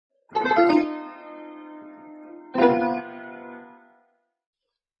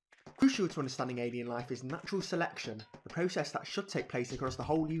Crucial to understanding alien life is natural selection, the process that should take place across the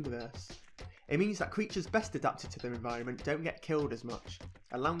whole universe. It means that creatures best adapted to their environment don't get killed as much,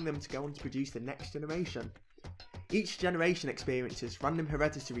 allowing them to go on to produce the next generation. Each generation experiences random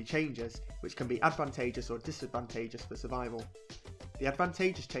hereditary changes, which can be advantageous or disadvantageous for survival. The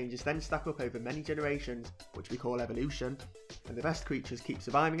advantageous changes then stack up over many generations, which we call evolution, and the best creatures keep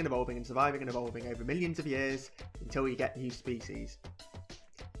surviving and evolving over millions of years until we get new species.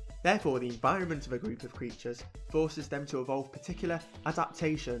 Therefore, the environment of a group of creatures forces them to evolve particular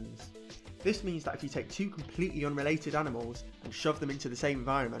adaptations. This means that if you take two completely unrelated animals and shove them into the same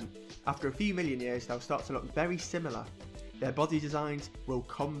environment, after a few million years they'll start to look very similar. Their body designs will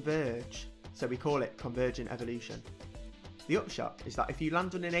converge, so we call it convergent evolution. The upshot is that if you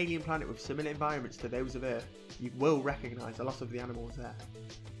land on an alien planet with similar environments to those of Earth, you will recognise a lot of the animals there.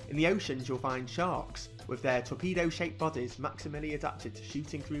 In the oceans you'll find sharks, with their torpedo-shaped bodies maximally adapted to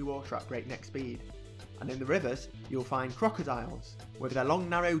shooting through water at breakneck speed. And in the rivers you'll find crocodiles, with their long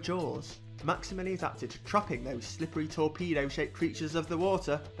narrow jaws, maximally adapted to trapping those slippery torpedo-shaped creatures of the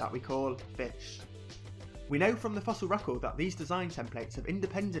water that we call fish. We know from the fossil record that these design templates have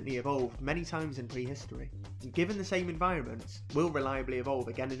independently evolved many times in prehistory, and given the same environments, will reliably evolve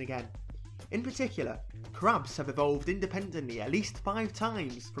again and again. In particular, crabs have evolved independently at least 5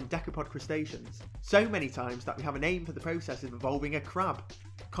 times from decapod crustaceans, so many times that we have a name for the process of evolving a crab: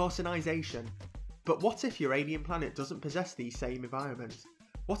 carcinization. But what if your alien planet doesn't possess these same environments?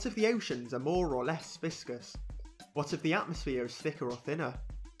 What if the oceans are more or less viscous? What if the atmosphere is thicker or thinner?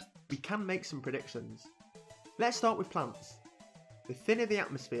 We can make some predictions. Let's start with plants. The thinner the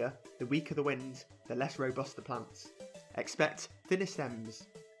atmosphere, the weaker the wind, the less robust the plants. Expect thinner stems.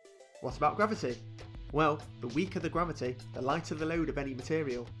 What about gravity? Well, the weaker the gravity, the lighter the load of any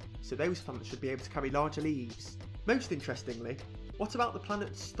material, so those plants should be able to carry larger leaves. Most interestingly, what about the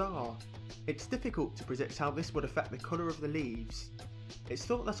planet's star? It's difficult to predict how this would affect the colour of the leaves. It's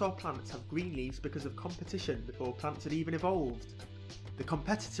thought that our planets have green leaves because of competition before plants had even evolved. The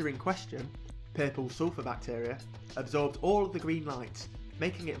competitor in question, purple sulfur bacteria, absorbed all of the green light,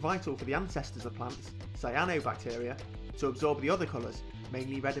 making it vital for the ancestors of plants, cyanobacteria, to absorb the other colours,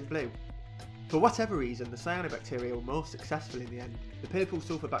 mainly red and blue. For whatever reason, the cyanobacteria were more successful in the end. The purple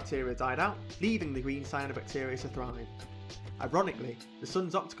sulfur bacteria died out, leaving the green cyanobacteria to thrive. Ironically, the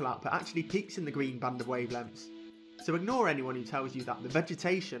sun's optical output actually peaks in the green band of wavelengths. So ignore anyone who tells you that the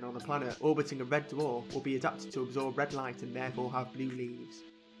vegetation on a planet orbiting a red dwarf will be adapted to absorb red light and therefore have blue leaves.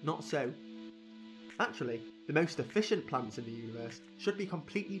 Not so. Actually, the most efficient plants in the universe should be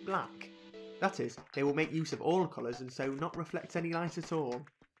completely black. That is, they will make use of all colours and so not reflect any light at all.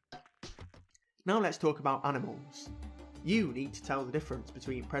 Now let's talk about animals. You need to tell the difference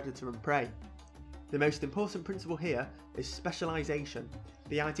between predator and prey. The most important principle here is specialisation,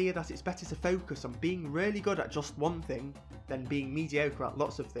 the idea that it's better to focus on being really good at just one thing than being mediocre at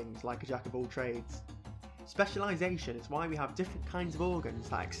lots of things like a jack of all trades. Specialisation is why we have different kinds of organs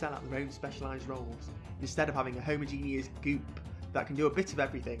that excel at their own specialised roles, instead of having a homogeneous goop that can do a bit of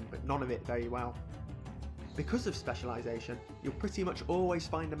everything but none of it very well. Because of specialisation, you'll pretty much always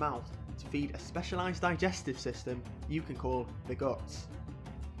find a mouth to feed a specialised digestive system you can call the guts.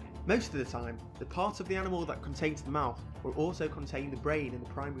 Most of the time, the part of the animal that contains the mouth will also contain the brain and the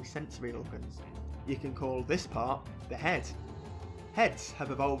primary sensory organs. You can call this part the head. Heads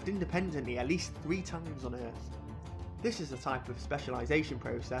have evolved independently at least 3 times on Earth. This is a type of specialisation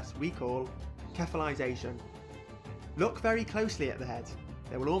process we call cephalization. Look very closely at the head.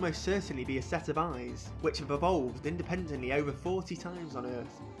 There will almost certainly be a set of eyes, which have evolved independently over 40 times on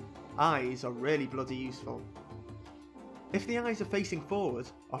Earth. Eyes are really bloody useful. If the eyes are facing forward,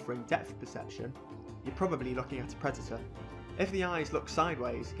 offering depth perception, you're probably looking at a predator. If the eyes look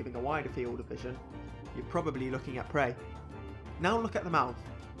sideways, giving a wider field of vision, you're probably looking at prey. Now look at the mouth.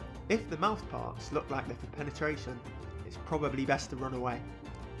 If the mouth parts look like they're for penetration, it's probably best to run away,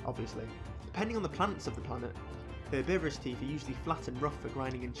 obviously. Depending on the plants of the planet, herbivorous teeth are usually flat and rough for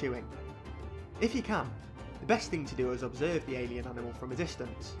grinding and chewing. If you can, the best thing to do is observe the alien animal from a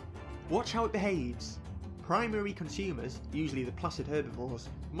distance. Watch how it behaves. Primary consumers, usually the placid herbivores,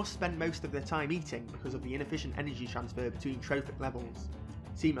 must spend most of their time eating because of the inefficient energy transfer between trophic levels.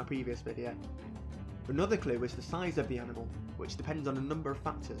 See my previous video. Another clue is the size of the animal, which depends on a number of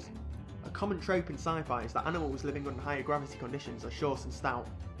factors. A common trope in sci-fi is that animals living under higher gravity conditions are short and stout.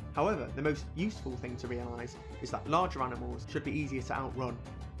 However, the most useful thing to realise is that larger animals should be easier to outrun.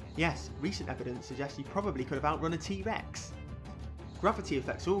 Yes, recent evidence suggests you probably could have outrun a T-Rex. Gravity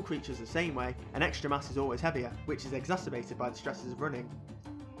affects all creatures the same way, and extra mass is always heavier, which is exacerbated by the stresses of running.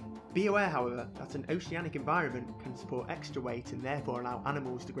 Be aware, however, that an oceanic environment can support extra weight and therefore allow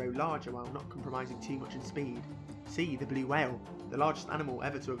animals to grow larger while not compromising too much in speed. See the blue whale, the largest animal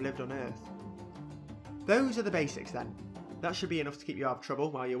ever to have lived on Earth. Those are the basics then. That should be enough to keep you out of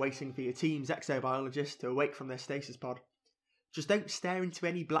trouble while you're waiting for your team's exo-biologist to awake from their stasis pod. Just don't stare into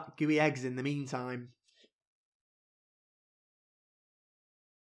any black gooey eggs in the meantime.